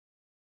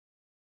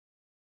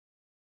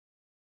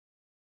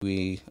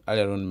We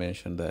earlier on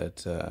mentioned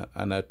that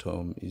an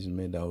atom is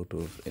made out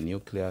of a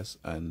nucleus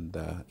and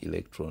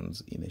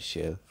electrons in a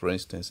shell. For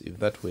instance, if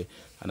that were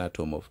an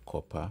atom of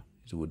copper,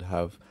 it would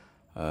have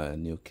a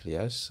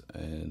nucleus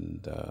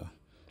and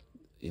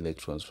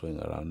electrons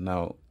flowing around.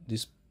 Now,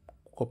 this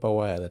copper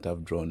wire that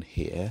I've drawn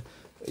here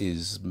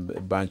is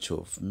a bunch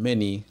of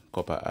many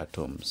copper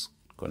atoms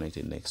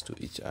connected next to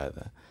each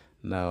other.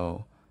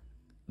 Now,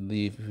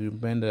 if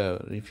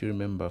you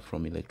remember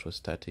from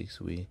electrostatics,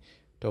 we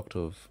talked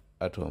of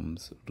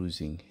atoms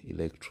losing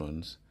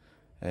electrons,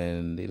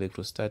 and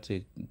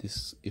electrostatic,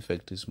 this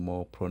effect is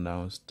more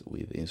pronounced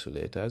with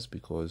insulators,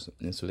 because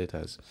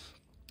insulators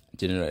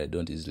generally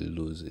don't easily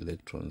lose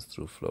electrons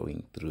through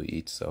flowing through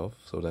itself.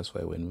 So that's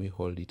why when we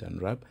hold it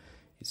and rub,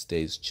 it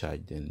stays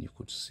charged, and you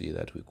could see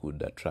that we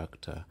could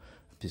attract a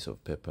piece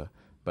of paper.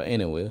 But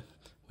anyway,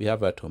 we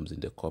have atoms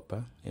in the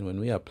copper, and when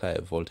we apply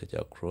a voltage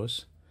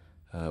across,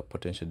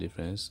 potential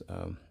difference,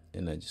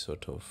 energy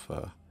sort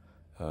of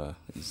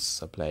is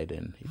supplied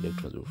and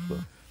electrons will flow.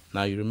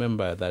 Now, you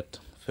remember that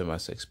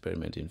famous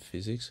experiment in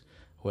physics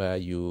where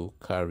you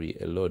carry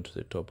a load to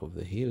the top of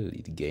the hill,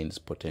 it gains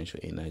potential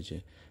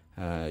energy.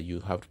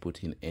 You have to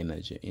put in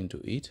energy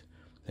into it,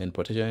 and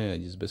potential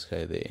energy is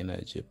basically the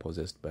energy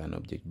possessed by an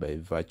object by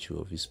virtue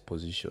of its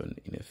position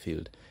in a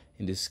field.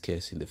 In this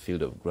case, in the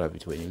field of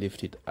gravity, when you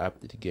lift it up,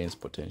 it gains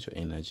potential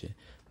energy.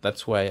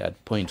 That's why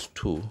at point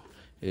 2,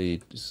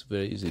 it's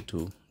very easy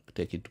to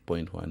take it to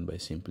point 1 by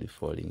simply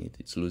falling it.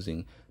 It's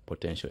losing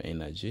potential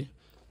energy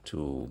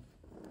to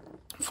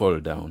fall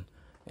down,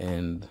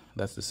 and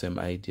that's the same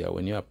idea.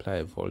 When you apply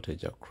a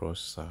voltage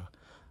across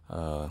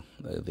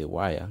the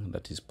wire,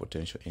 that is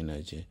potential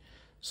energy.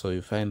 So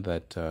you find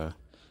that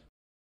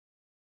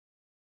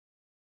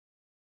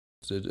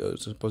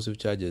so positive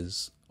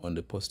charges on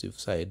the positive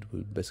side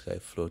will basically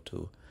flow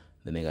to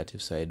the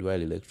negative side,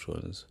 while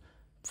electrons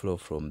flow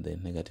from the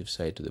negative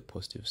side to the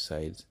positive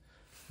side.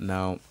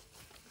 Now,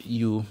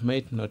 you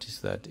might notice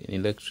that in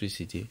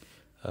electricity,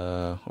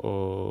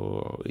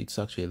 or it's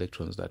actually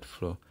electrons that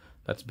flow.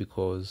 That's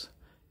because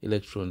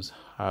electrons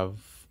have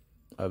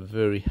a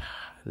very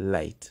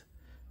light,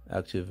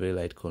 actually very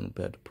light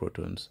compared to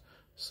protons.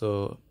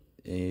 So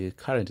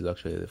current is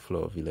actually the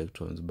flow of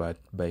electrons, but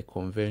by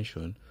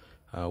convention,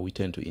 we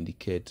tend to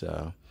indicate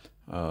the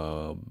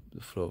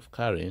flow of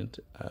current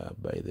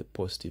by the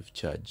positive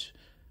charge,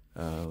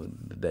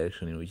 the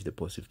direction in which the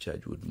positive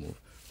charge would move.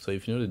 So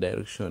if you know the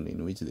direction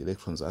in which the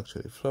electrons are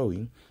actually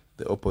flowing,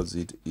 the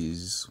opposite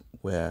is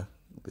where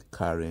the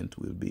current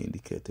will be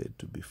indicated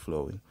to be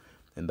flowing.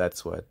 And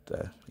that's what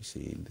you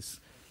see in this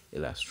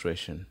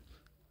illustration.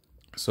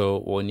 So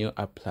when you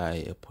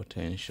apply a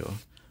potential,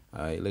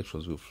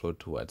 electrons will flow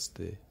towards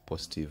the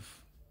positive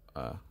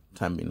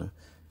terminal.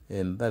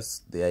 And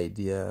that's the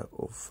idea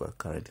of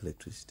current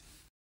electricity.